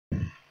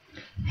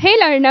Hey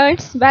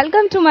learners,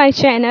 welcome to my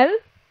channel.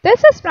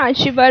 This is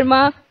Pranshi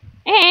Verma,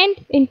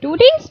 and in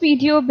today's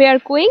video we are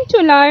going to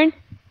learn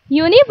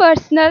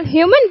Universal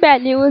Human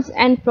Values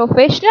and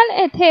Professional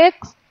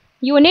Ethics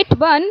Unit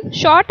 1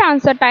 Short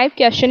Answer Type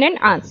Question and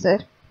Answer.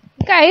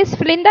 Guys,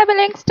 fill in the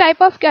blanks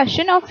type of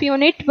question of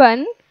Unit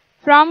 1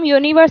 from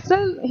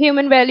Universal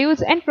Human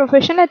Values and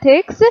Professional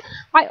Ethics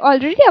I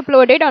already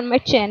uploaded on my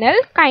channel.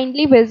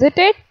 Kindly visit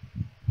it.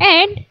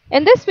 And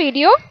in this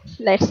video,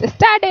 let's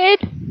start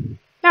it.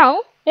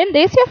 Now, in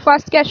this, your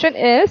first question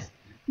is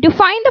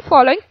define the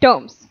following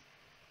terms.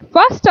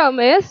 First term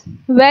is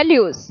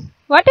values.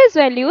 What is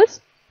values?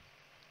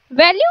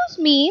 Values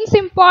means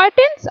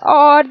importance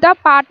or the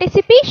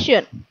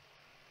participation.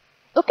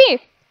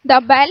 Okay, the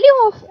value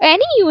of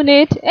any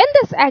unit in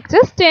this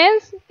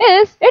existence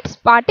is its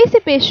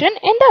participation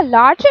in the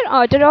larger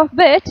order of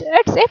which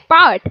it's a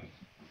part.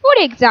 For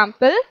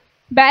example,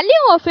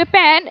 value of a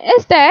pen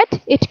is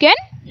that it can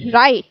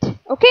write.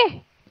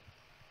 Okay.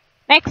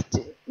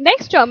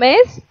 Next term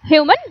is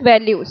human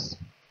values.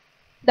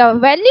 The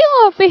value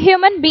of a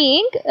human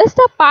being is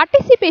the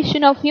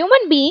participation of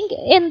human being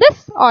in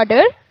this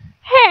order.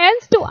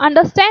 Hence, to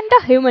understand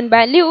the human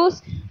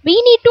values, we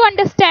need to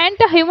understand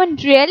the human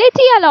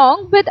reality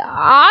along with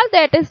all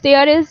that is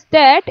there is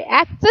that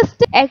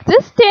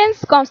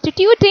existence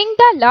constituting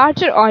the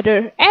larger order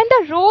and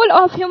the role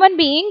of human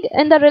being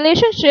in the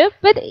relationship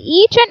with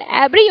each and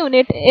every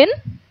unit in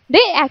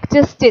the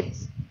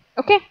existence.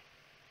 Okay.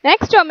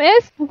 Next term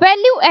is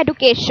value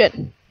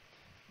education.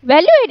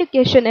 Value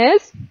education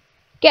is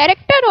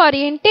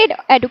character-oriented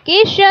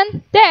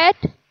education that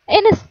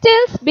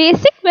instills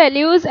basic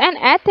values and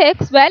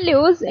ethics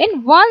values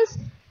in one's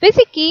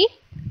psyche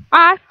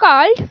are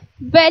called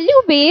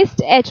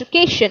value-based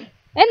education.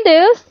 In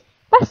this,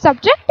 a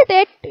subject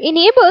that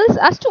enables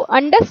us to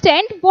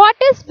understand what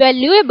is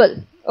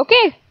valuable,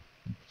 okay,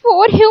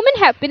 for human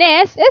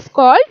happiness is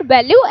called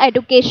value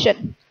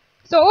education.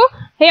 So,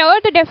 here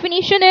the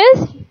definition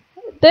is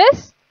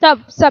this: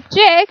 the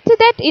subject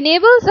that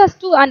enables us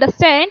to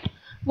understand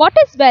what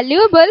is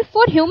valuable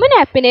for human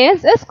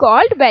happiness is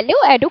called value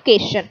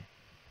education.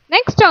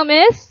 Next term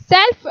is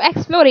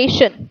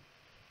self-exploration.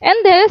 In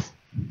this,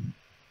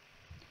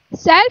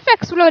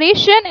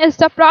 self-exploration is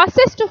the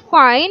process to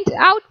find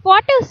out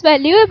what is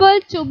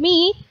valuable to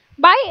me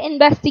by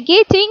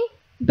investigating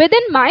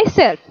within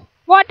myself.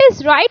 What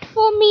is right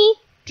for me,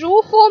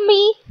 true for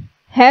me,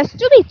 has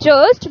to be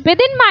judged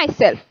within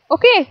myself.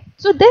 Okay,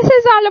 so this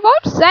is all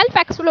about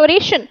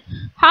self-exploration.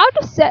 How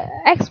to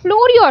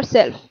explore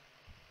yourself.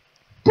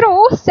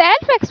 Through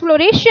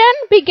self-exploration,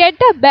 we get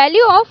the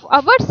value of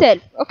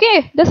ourselves.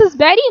 Okay, this is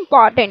very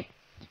important.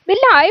 We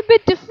live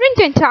with different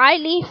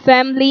entirely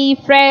family,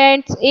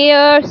 friends,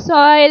 air,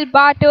 soil,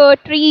 water,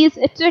 trees,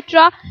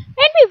 etc.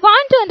 And we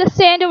want to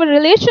understand our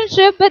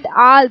relationship with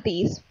all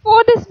these.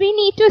 For this, we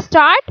need to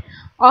start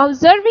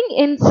observing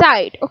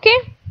inside. Okay,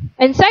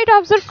 inside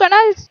observe karna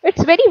is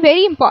it's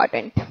very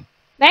important.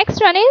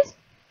 Next one is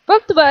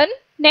fifth one,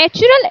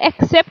 natural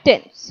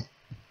acceptance.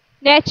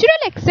 Natural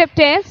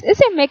acceptance is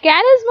a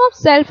mechanism of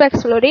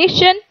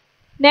self-exploration.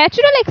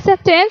 Natural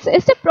acceptance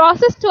is the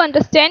process to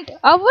understand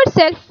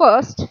ourselves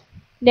first.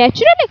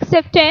 Natural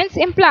acceptance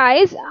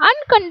implies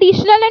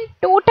unconditional and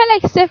total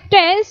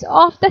acceptance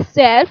of the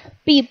self,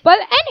 people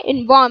and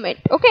environment.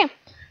 Okay.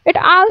 It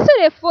also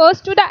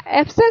refers to the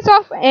absence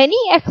of any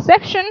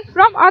exception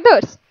from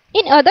others.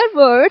 In other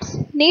words,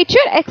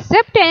 nature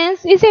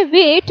acceptance is a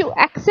way to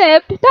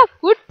accept the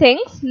good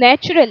things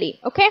naturally.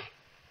 Okay.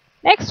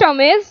 Next term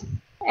is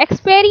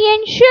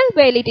experiential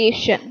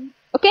validation.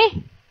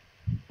 Okay.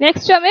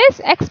 Next term is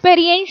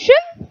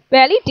experiential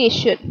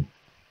validation.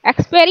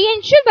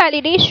 Experiential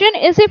validation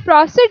is a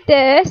process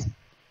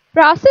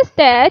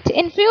that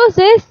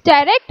infuses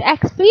direct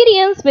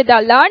experience with the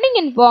learning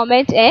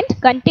environment and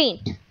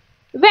content.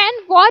 When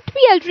what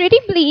we already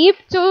believe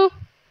to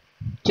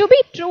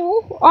be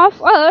true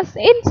of us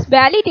is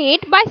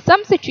validated by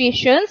some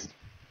situations,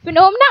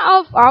 phenomena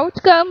of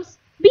outcomes,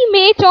 we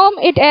may term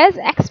it as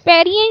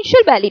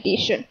experiential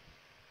validation.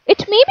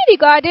 It may be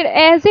regarded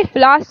as a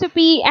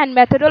philosophy and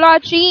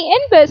methodology in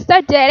which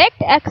the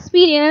direct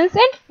experience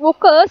and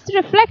focused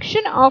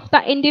reflection of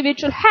the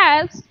individual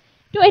helps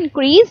to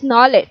increase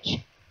knowledge,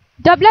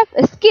 develop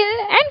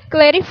skill and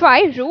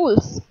clarify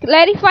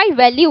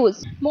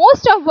values.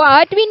 Most of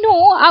what we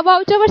know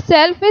about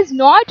ourselves is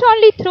not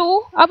only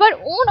through our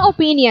own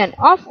opinion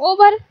of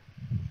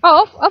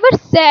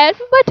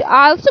ourselves but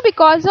also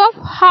because of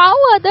how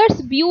others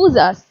view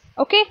us.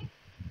 Okay.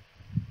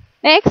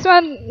 Next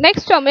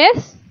term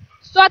is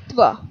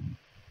Sattva.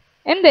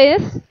 In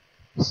this,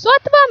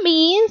 Sattva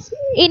means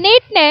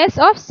innateness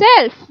of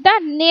self, the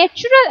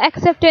natural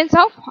acceptance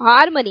of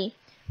harmony.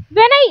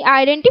 When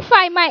I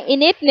identify my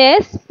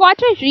innateness, what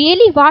I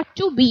really want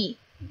to be.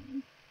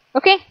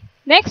 Okay.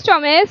 Next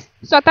term is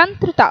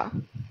Swatantrata.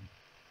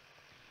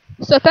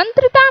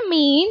 Swatantrata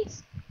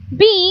means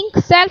being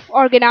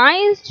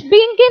self-organized,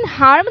 being in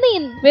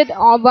harmony with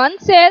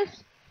oneself,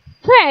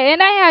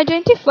 When I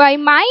identify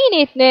my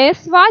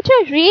innateness, what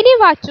I really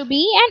want to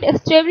be, and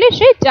establish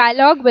a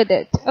dialogue with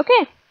it.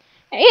 Okay.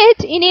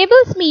 It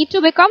enables me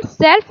to become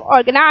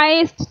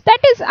self-organized. That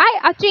is,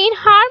 I attain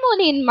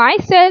harmony in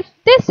myself.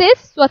 This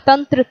is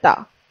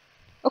Swatantrata.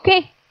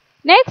 Okay.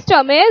 Next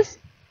term is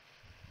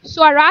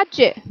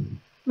Swarajya.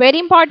 Very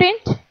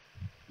important.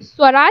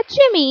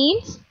 Swarajya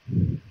means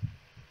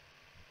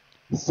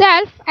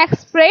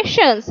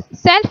self-expressions,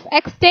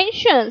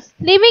 self-extensions,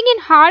 living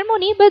in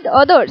harmony with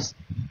others.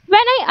 When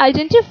I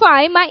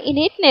identify my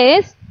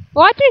innateness,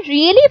 what I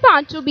really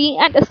want to be,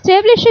 and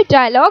establish a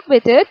dialogue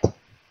with it,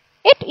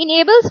 it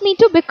enables me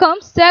to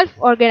become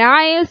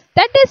self-organized.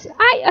 That is,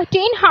 I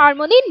attain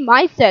harmony in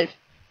myself.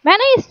 When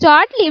I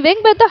start living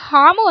with the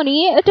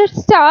harmony, it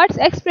starts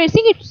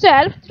expressing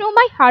itself through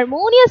my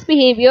harmonious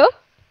behavior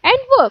and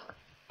work,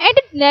 and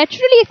it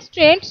naturally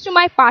extends to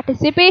my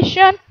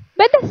participation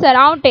with the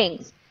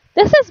surroundings.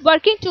 This is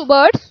working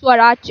towards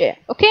Swarajya.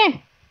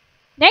 Okay.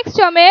 Next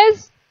term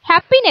is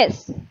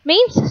happiness,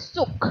 means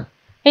Sukh.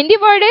 Hindi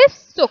word is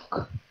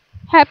Sukh.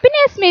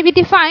 Happiness may be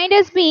defined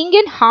as being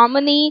in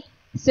harmony,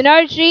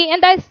 synergy in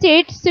the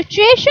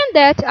situation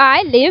that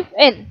I live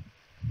in.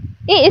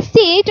 A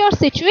state or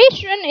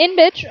situation in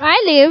which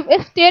I live,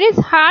 if there is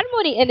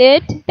harmony in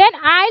it, then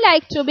I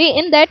like to be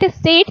in that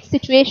state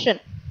situation.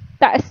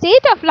 The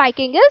state of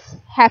liking is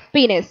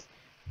happiness.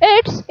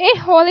 It's a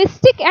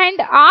holistic and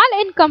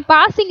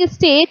all-encompassing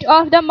state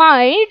of the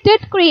mind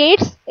that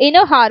creates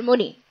inner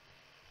harmony.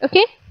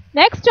 Okay.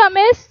 Next term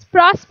is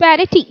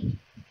prosperity.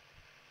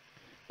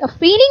 The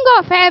feeling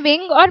of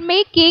having or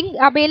making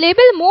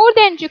available more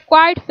than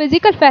required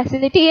physical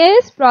facility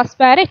is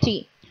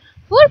prosperity.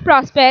 For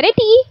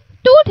prosperity,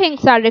 two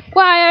things are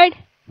required.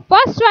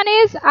 First one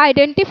is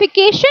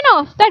identification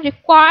of the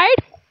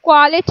required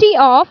quality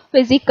of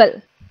physical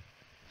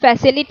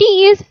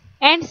facilities,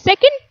 and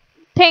second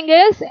thing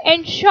is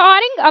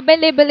ensuring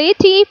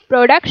availability,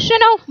 production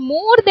of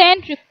more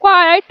than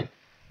required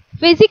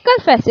physical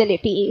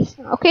facilities.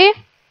 Okay.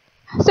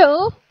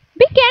 So,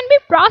 we can be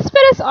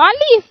prosperous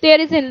only if there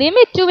is a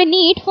limit to a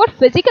need for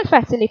physical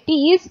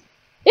facilities.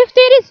 If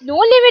there is no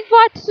limit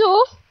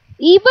whatsoever,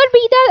 either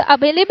be the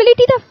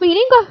availability, the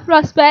feeling of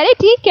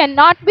prosperity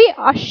cannot be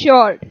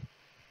assured.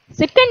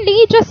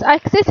 Secondly, just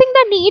accessing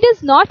the need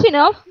is not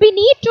enough. We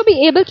need to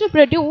be able to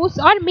produce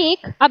or make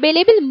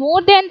available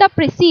more than the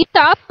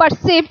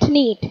perceived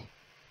need.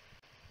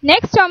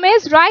 Next term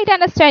is right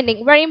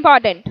understanding. Very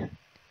important.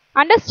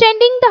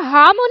 Understanding the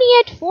harmony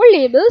at four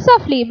levels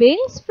of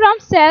livings from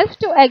self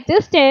to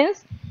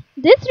existence.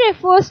 This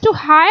refers to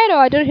higher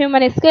order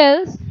human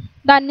skills,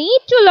 the need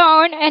to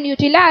learn and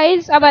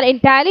utilize our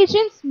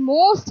intelligence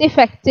most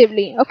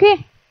effectively.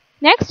 Okay.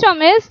 Next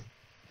term is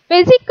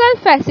physical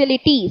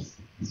facilities.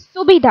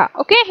 Subhidha.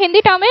 Okay.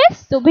 Hindi term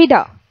is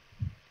Subhidha.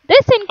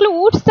 This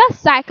includes the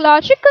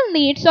psychological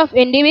needs of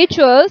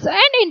individuals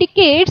and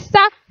indicates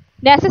the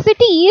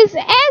necessities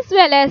as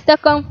well as the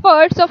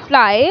comforts of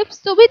life.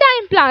 Subhidha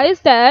implies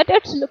that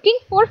it's looking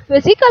for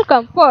physical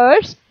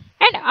comforts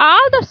and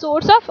all the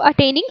sorts of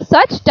attaining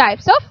such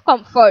types of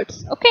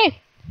comforts. Okay.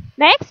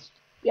 Next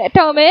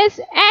term is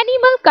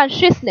animal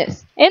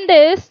consciousness. In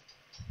this,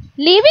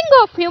 living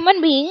of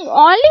human being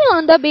only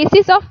on the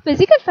basis of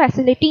physical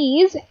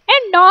facilities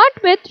and not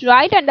with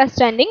right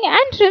understanding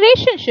and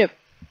relationship.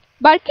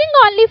 Working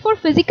only for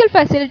physical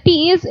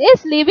facilities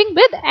is living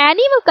with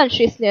animal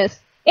consciousness.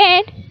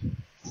 And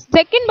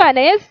second one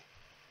is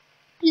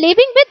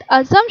living with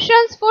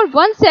assumptions for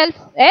oneself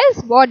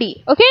as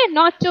body. Okay,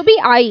 not to be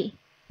I.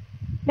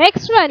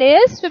 Next one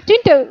is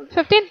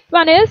 15th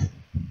one is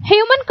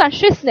human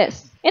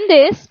consciousness. In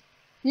this,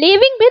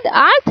 living with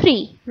all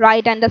three: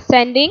 right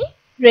understanding,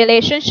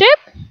 relationship,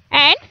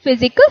 and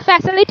physical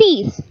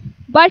facilities.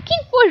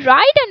 Working for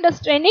right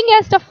understanding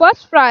as the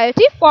first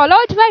priority,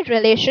 followed by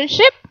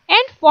relationship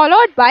and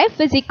followed by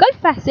physical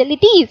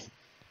facilities,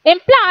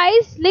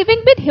 implies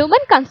living with human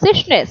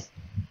consciousness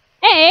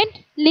and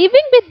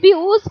living with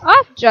views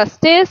of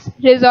justice,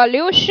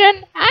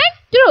 resolution, and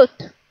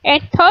truth.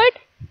 And third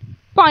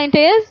point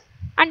is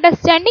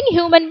understanding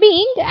human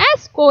being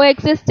as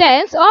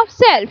coexistence of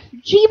self.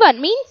 Jivan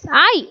means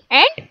I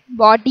and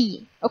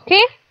body.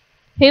 Okay.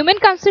 Human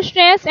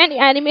consciousness and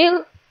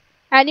animal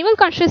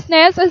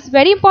consciousness is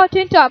very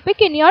important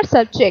topic in your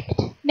subject.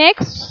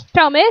 Next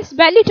term is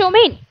value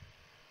domain.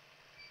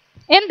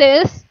 In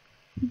this,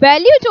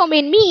 value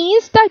domain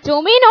means the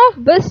domain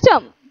of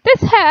wisdom.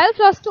 This helps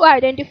us to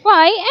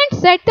identify and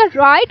set the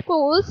right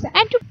goals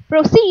and to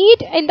proceed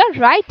in the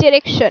right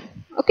direction.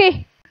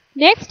 Okay.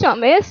 Next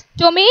term is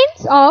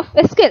domains of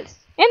skills.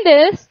 In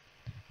this,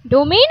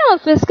 domain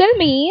of skill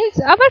means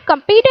our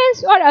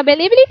competence or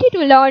availability to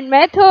learn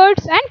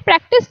methods and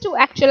practice to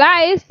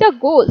actualize the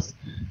goals,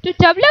 to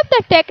develop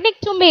the technique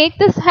to make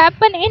this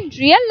happen in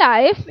real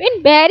life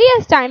in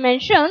various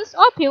dimensions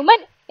of human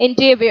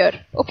endeavor.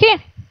 Okay.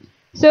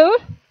 So,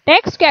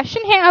 next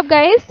question here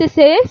guys, this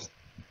is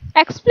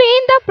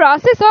explain the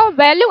process of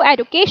value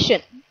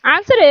education.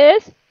 Answer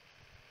is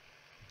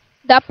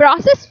the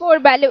process for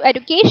value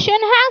education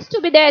has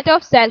to be that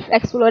of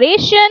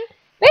self-exploration,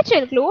 which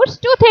includes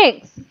two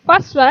things.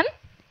 First one,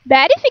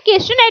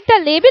 verification at the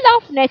level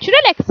of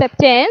natural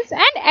acceptance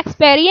and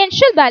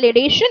experiential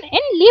validation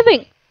in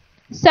living.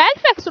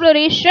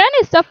 Self-exploration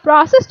is the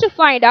process to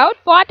find out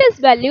what is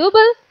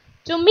valuable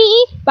to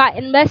me by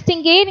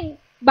investigating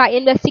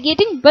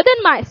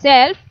within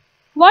myself.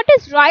 What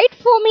is right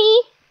for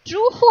me,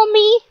 true for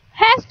me,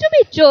 has to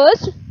be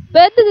judged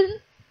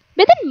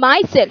within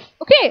myself.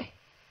 Okay.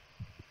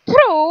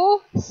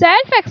 Through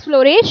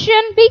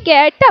self-exploration, we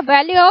get the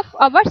value of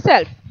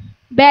ourselves.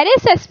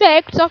 Various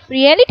aspects of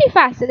reality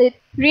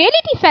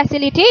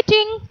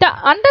facilitating the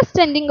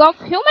understanding of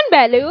human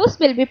values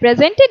will be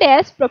presented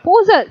as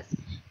proposals.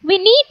 We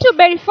need to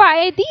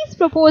verify these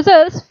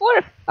proposals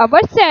for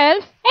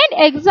ourselves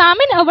and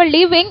examine our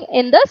living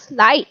in this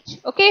light.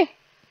 Okay.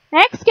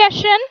 Next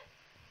question.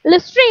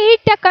 Illustrate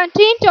the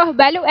content of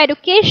value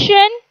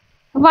education.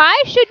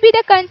 Why should be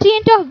the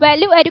content of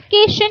value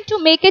education to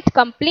make it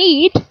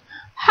complete?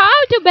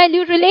 How do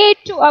value relate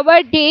to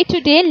our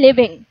day-to-day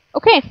living?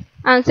 Okay.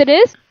 Answer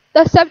is,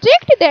 the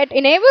subject that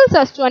enables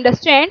us to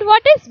understand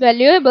what is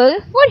valuable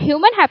for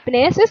human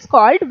happiness is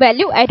called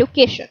value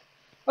education.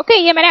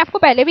 Okay, ये मैंने आपको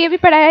पहले भी अभी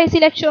पढ़ाया है इसी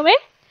lecture में.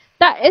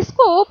 The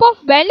scope of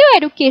value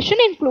education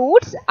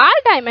includes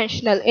all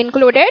dimensional,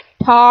 included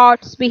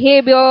thoughts,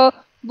 behavior,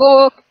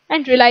 work,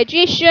 and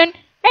realization,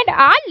 and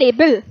all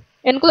label,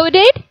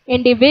 included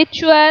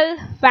individual,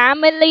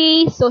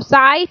 family,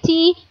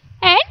 society,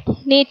 and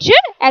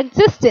nature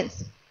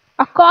existence.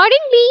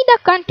 Accordingly, the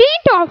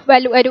content of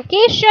value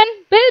education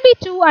will be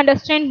to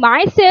understand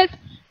myself,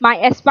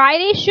 my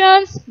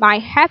aspirations, my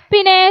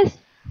happiness,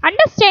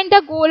 understand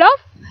the goal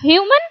of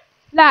human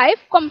life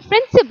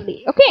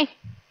comprehensively. Okay,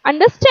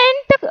 understand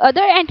the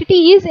other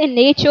entities in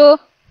nature,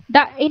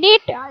 the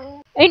innate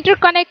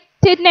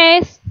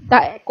interconnectedness,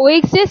 the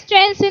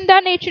coexistence in the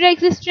nature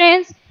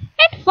existence,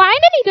 and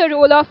finally the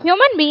role of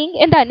human being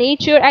in the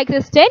nature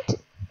existent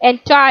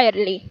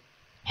entirely.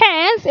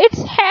 Hence, it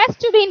has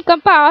to be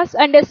encompass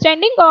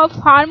understanding of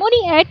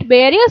harmony at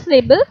various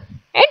levels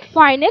and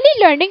finally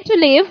learning to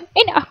live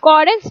in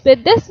accordance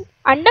with this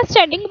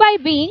understanding by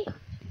being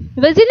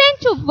vigilant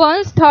to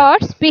one's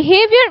thoughts,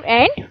 behavior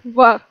and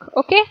work.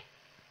 Okay.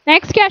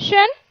 Next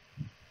question.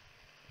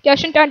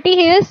 Question 20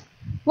 is,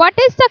 what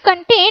is the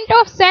content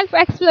of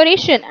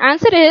self-exploration?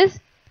 Answer is,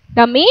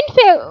 the main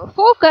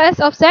focus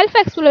of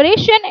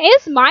self-exploration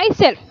is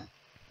myself.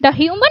 The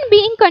human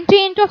being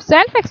content of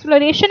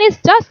self-exploration is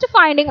just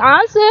finding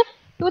answer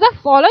to the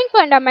following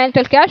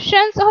fundamental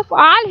questions of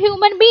all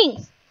human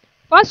beings.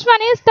 First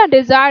one is the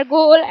desire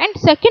goal and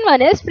second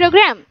one is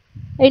program.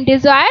 In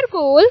desire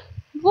goal,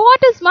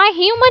 what is my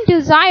human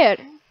desire?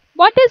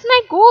 What is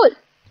my goal?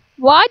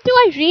 What do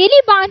I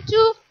really want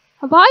to,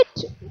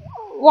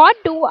 what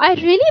do I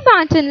really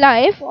want in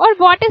life, or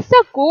what is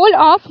the goal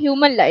of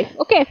human life?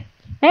 Okay.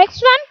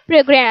 Next one,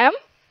 program.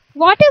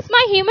 What is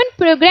my human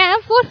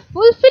program for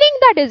fulfilling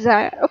the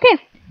desire? Okay.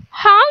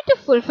 How to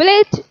fulfill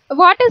it?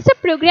 What is the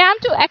program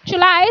to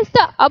actualize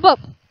the above?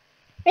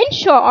 In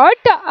short,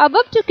 the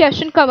above two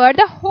questions cover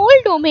the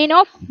whole domain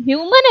of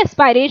human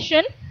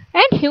aspiration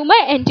and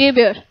human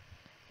endeavor.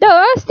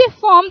 Thus, they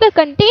form the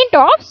content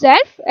of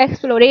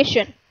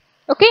self-exploration.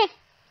 Okay.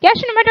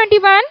 Question number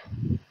 21.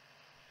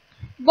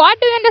 What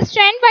do you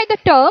understand by the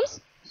terms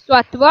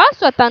स्वत्व,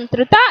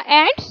 स्वतंत्रता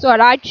and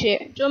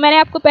स्वराज्य? जो मैंने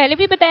आपको पहले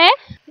भी बताया.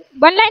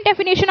 One line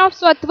definition of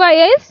Swatva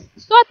is,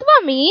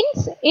 Swatva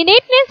means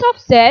innateness of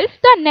self,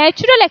 the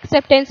natural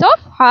acceptance of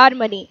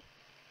harmony.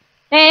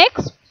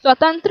 Next,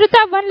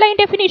 Swatantrata, one line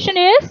definition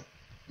is,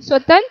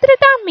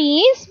 Swatantrata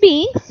means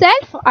being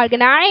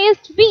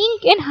self-organized, being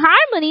in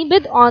harmony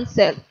with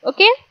oneself.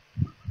 Okay.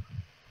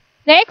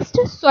 Next,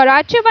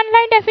 Swarajya, one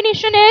line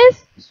definition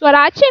is,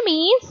 Swarajya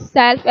means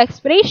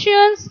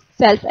self-expressions,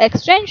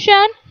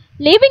 self-extension,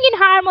 living in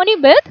harmony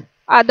with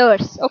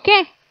others.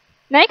 Okay.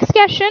 Next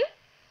question.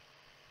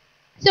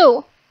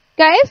 So,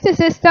 guys, this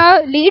is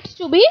the leads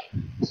to be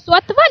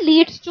Swatva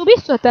leads to be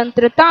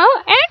Swatantrata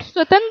and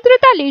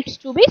Swatantrata leads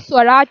to be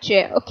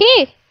Swarajya.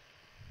 Okay.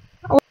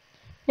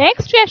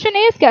 Next question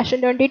is question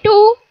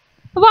 22.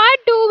 What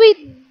do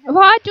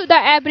the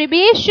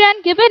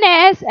abbreviation given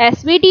as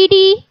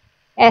SVDD,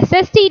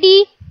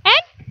 SSTD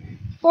and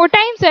 4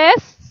 times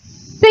S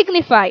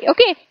signify?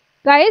 Okay.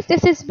 Guys,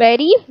 this is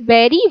very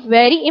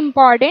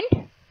important.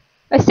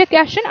 इससे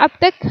question अब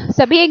तक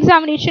सभी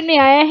examination में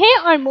आया है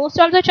और most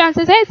of the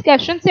chances है इस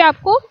क्वेश्चन से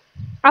आपको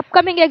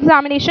अपकमिंग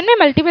एग्जामिनेशन में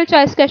मल्टीपल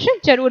चॉइस क्वेश्चन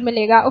जरूर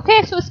मिलेगा.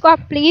 ओके, सो इसको आप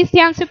प्लीज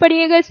ध्यान से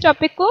पढ़िएगा इस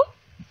टॉपिक को.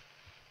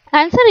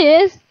 Answer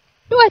is,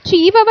 to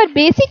achieve our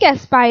basic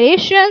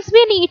aspirations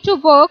we need to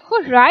work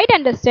for right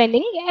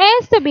understanding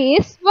as the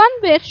base one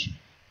which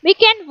we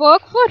can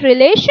work for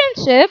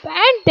relationship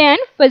and then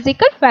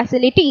physical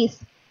facilities.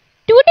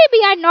 Today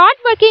we are not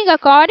working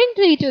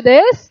accordingly to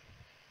this.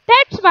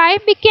 That's why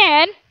we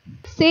can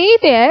say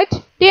that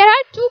there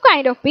are two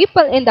kind of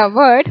people in the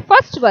world.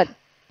 First one,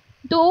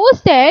 those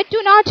that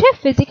do not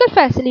have physical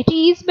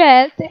facilities,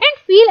 wealth and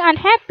feel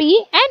unhappy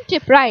and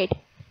deprived.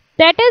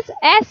 That is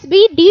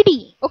SVDD.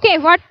 Okay,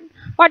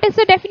 what is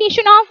the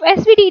definition of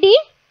SVDD?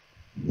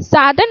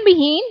 साधन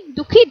विहीन,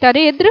 दुखी,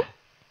 दरिद्र,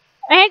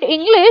 and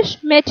English,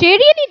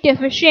 materially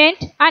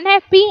deficient,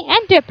 unhappy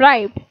and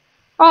deprived,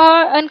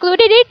 or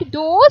included it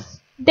those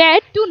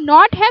that do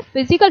not have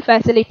physical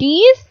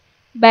facilities,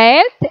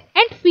 wealth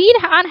and feel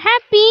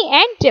unhappy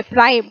and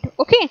deprived.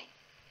 Okay,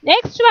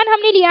 next one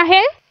हमने लिया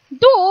है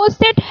those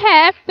that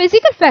have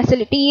physical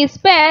facilities,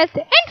 wealth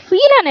and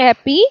feel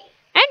unhappy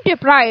and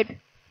deprived,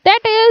 that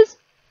is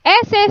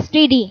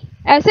SSDD.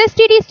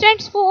 SSDD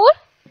stands for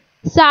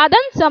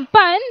साधन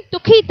संपन्न,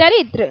 दुखी,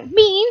 दरिद्र,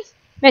 means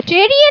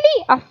materially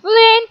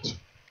affluent,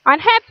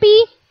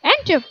 unhappy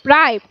and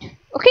deprived.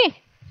 Okay,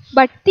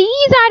 but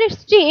these are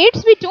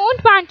states we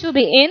don't want to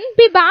be in.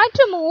 We want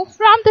to move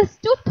from this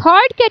to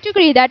third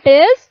category, that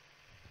is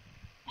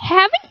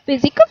having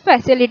physical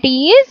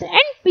facilities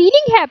and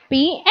feeling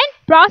happy and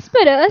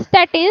prosperous,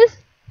 that is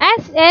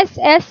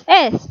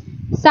SSSS,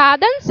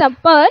 sadhan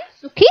sampann,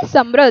 sukhi,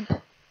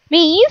 samruddh,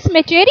 means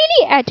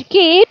materially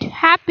educate,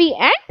 happy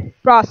and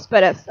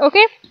prosperous.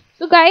 Okay,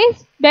 so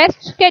guys,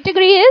 best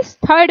category is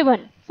third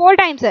one, 4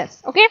 times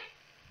S. Okay,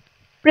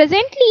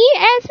 presently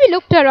as we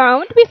looked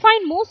around, we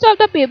find most of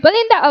the people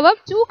in the above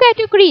 2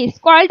 categories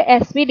called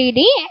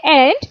SVDD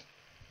and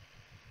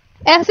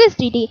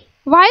SSDD,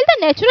 while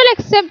the natural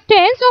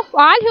acceptance of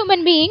all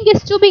human beings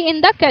is to be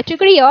in the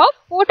category of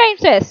 4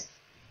 times S.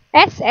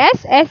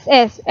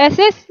 SSSS.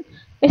 SS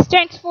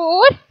stands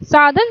for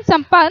Sadhan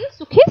Sampann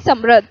Sukhi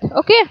Samruddh.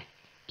 Okay.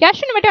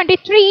 Question number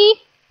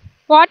 23.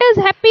 What is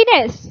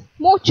happiness?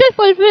 Mutual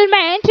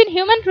fulfillment in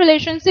human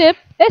relationship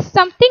is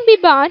something we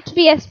want,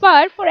 we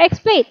aspire for,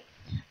 explain.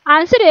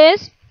 Answer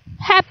is,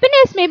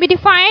 happiness may be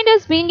defined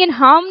as being in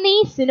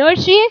harmony,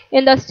 synergy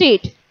in the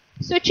state.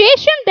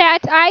 Situation that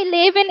I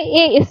live in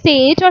a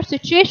state or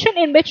situation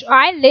in which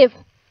I live.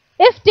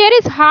 If there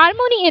is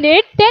harmony in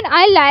it, then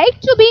I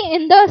like to be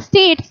in the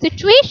state,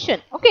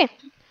 situation. Okay.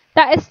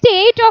 The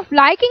state of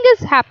liking is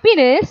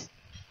happiness.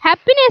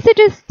 Happiness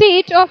is a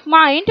state of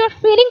mind or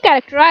feeling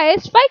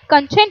characterized by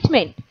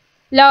contentment,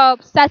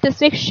 love,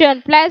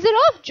 satisfaction, pleasure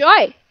or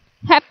joy.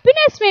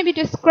 Happiness may be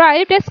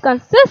described as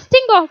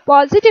consisting of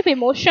positive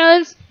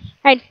emotions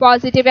and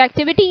positive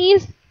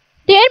activities.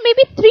 There may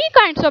be 3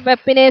 kinds of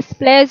happiness: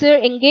 pleasure,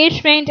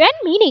 engagement and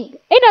meaning.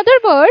 In other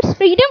words,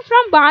 freedom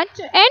from want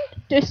and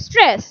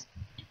distress,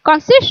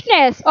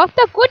 consciousness of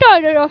the good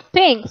order of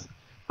things,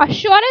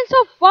 assurance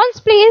of one's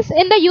place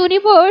in the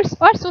universe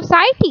or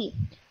society,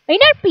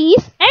 inner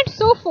peace and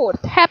so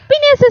forth.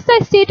 Happiness is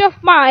a state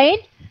of mind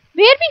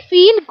where we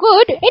feel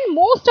good in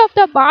most of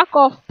the bark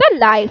of the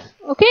life.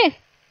 Okay.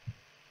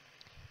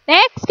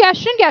 Next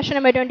question, question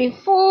number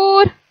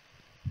 24.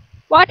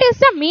 What is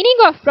the meaning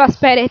of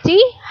prosperity?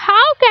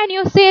 How can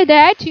you say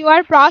that you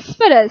are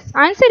prosperous?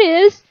 Answer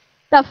is,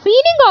 the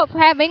feeling of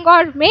having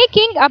or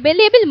making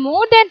available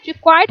more than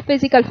required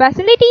physical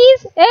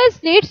facilities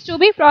leads to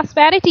be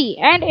prosperity,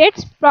 and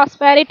it's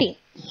prosperity.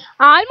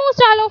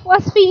 Almost all of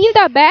us feel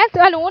the wealth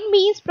alone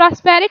means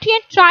prosperity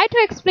and try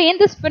to explain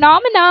this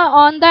phenomena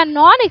on the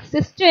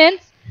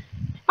non-existence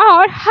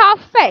or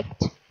half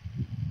fact.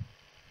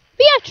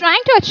 We are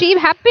trying to achieve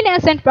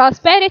happiness and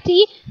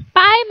prosperity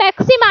by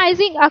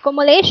maximizing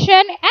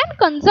accumulation and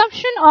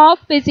consumption of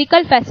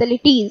physical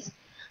facilities.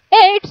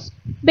 It's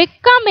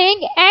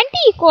becoming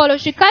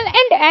anti-ecological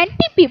and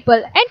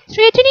anti-people and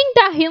threatening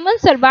the human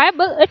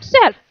survival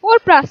itself. For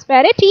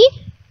prosperity,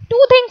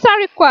 2 things are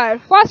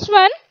required. First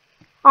one,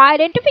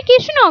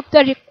 identification of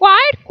the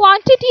required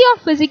quantity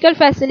of physical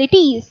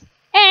facilities,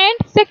 and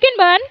second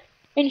one,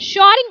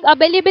 ensuring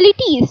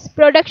availabilities,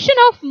 production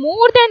of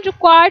more than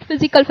required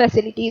physical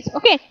facilities.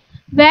 Okay,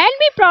 when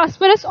we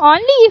prosperous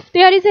only if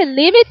there is a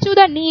limit to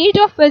the need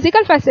of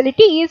physical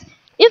facilities.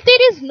 If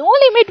there is no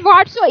limit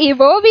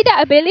whatsoever with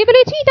the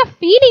availability, the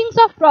feelings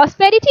of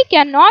prosperity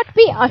cannot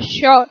be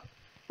assured.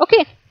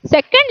 Okay,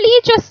 secondly,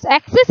 just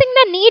accessing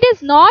the need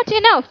is not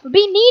enough.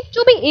 We need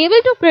to be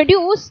able to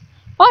produce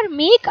or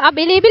make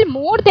available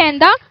more than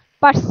the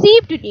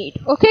perceived need.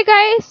 Okay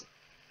guys,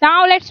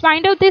 now let's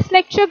find out this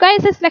lecture.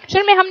 Guys, इस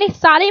lecture में हमने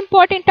सारे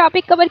important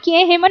topic cover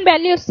किए human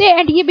values से,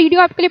 and ये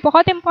video आपके लिए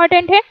बहुत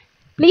important है.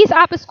 प्लीज़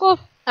आप इसको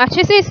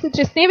अच्छे से,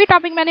 जितने भी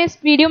टॉपिक मैंने इस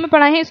वीडियो में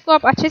पढ़ा है इसको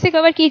आप अच्छे से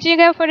कवर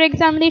कीजिएगा for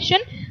examination.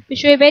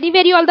 Wish you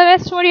very all the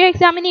best for your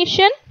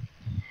examination.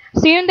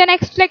 See you in the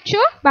next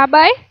lecture. Bye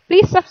bye.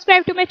 Please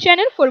subscribe to my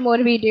channel for more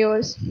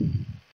videos.